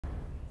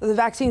The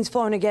vaccine's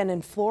flown again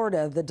in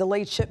Florida. The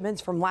delayed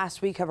shipments from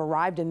last week have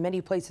arrived in many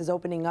places,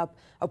 opening up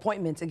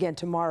appointments again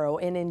tomorrow.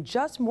 And in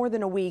just more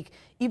than a week,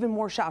 even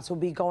more shots will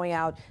be going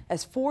out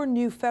as 4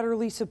 new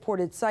federally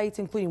supported sites,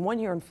 including one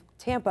here in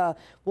Tampa,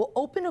 will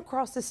open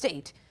across the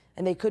state.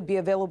 And they could be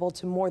available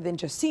to more than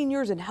just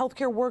seniors and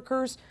healthcare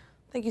workers.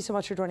 Thank you so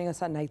much for joining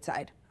us on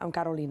Nightside. I'm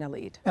Carolina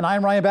Lead. And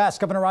I'm Ryan Bass.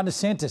 Governor Ron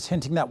DeSantis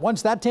hinting that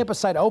once that Tampa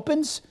site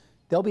opens,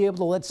 they'll be able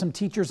to let some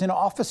teachers and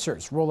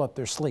officers roll up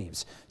their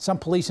sleeves. Some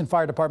police and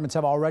fire departments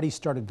have already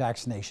started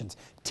vaccinations.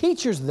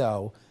 Teachers,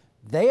 though,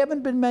 they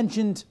haven't been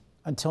mentioned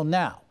until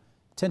now.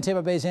 10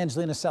 Tampa Bay's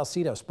Angelina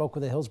Salcido spoke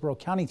with a Hillsborough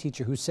County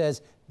teacher who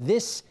says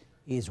this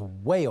is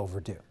way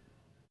overdue.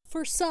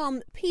 For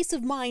some, peace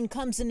of mind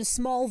comes in a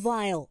small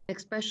vial.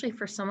 Especially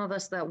for some of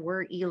us that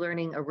were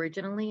e-learning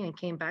originally and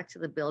came back to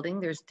the building,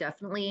 there's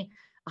definitely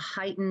a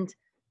heightened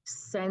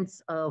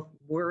sense of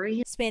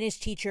worry. Spanish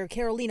teacher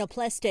Carolina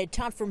Plested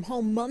taught from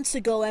home months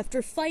ago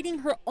after fighting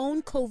her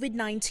own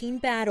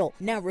COVID-19 battle.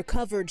 Now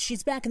recovered,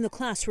 she's back in the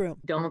classroom.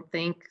 Don't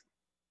think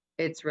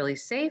it's really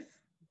safe,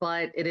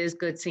 but it is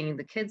good seeing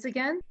the kids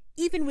again.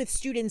 Even with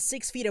students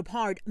 6 feet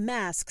apart,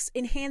 masks,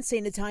 and hand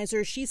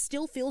sanitizer, she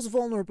still feels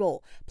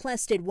vulnerable.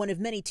 Plested, one of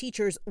many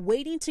teachers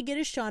waiting to get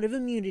a shot of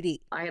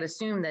immunity. I had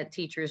assumed that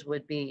teachers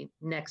would be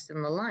next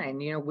in the line.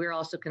 You know, we're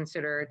also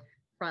considered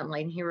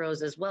frontline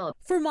heroes as well.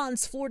 For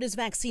months, Florida's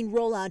vaccine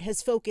rollout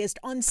has focused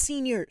on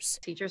seniors.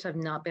 Teachers have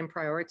not been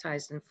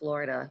prioritized in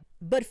Florida.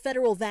 But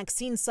federal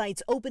vaccine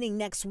sites opening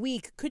next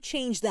week could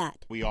change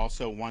that. We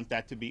also want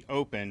that to be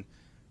open.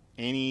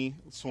 Any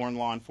sworn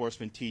law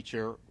enforcement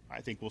teacher,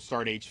 I think, will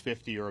start age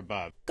 50 or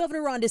above.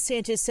 Governor Ron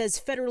DeSantis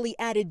says federally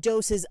added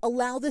doses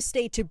allow the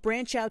state to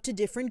branch out to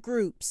different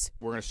groups.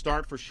 We're going to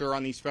start for sure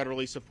on these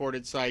federally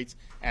supported sites.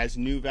 As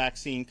new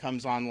vaccine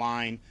comes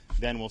online,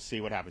 then we'll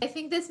see what happens. I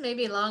think this may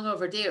be long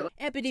overdue.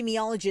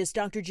 Epidemiologist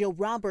Dr. Jill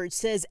Roberts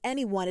says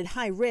anyone at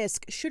high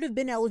risk should have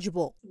been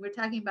eligible. We're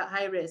talking about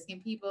high risk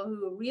and people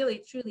who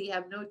really truly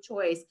have no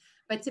choice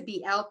but to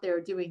be out there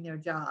doing their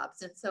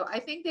jobs. And so I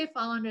think they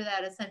fall under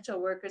that essential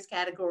workers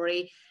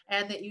category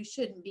and that you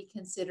shouldn't be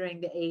considering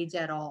the age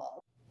at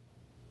all.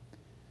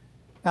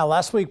 Now,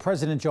 last week,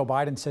 President Joe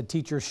Biden said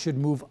teachers should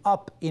move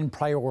up in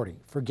priority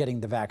for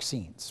getting the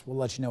vaccines. We'll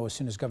let you know as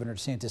soon as Governor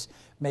DeSantis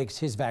makes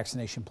his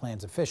vaccination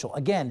plans official.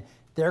 Again,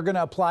 they're going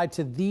to apply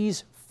to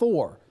these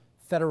 4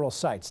 federal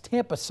sites.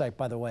 Tampa's site,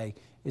 by the way,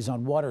 is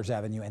on Waters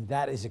Avenue, and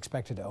that is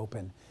expected to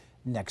open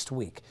next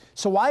week.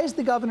 So why is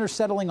the governor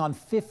settling on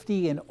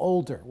 50 and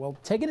older? Well,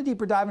 taking a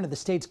deeper dive into the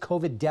state's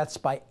COVID deaths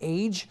by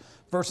age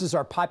versus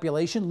our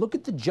population, look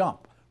at the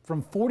jump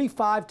from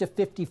 45 to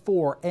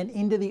 54 and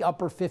into the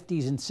upper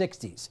 50s and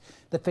 60s.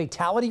 The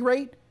fatality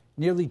rate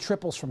nearly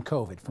triples from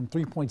COVID, from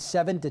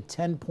 3.7 to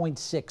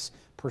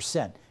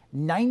 10.6%.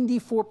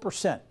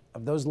 94%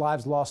 of those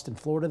lives lost in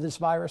Florida this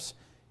virus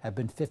have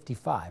been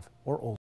 55 or older.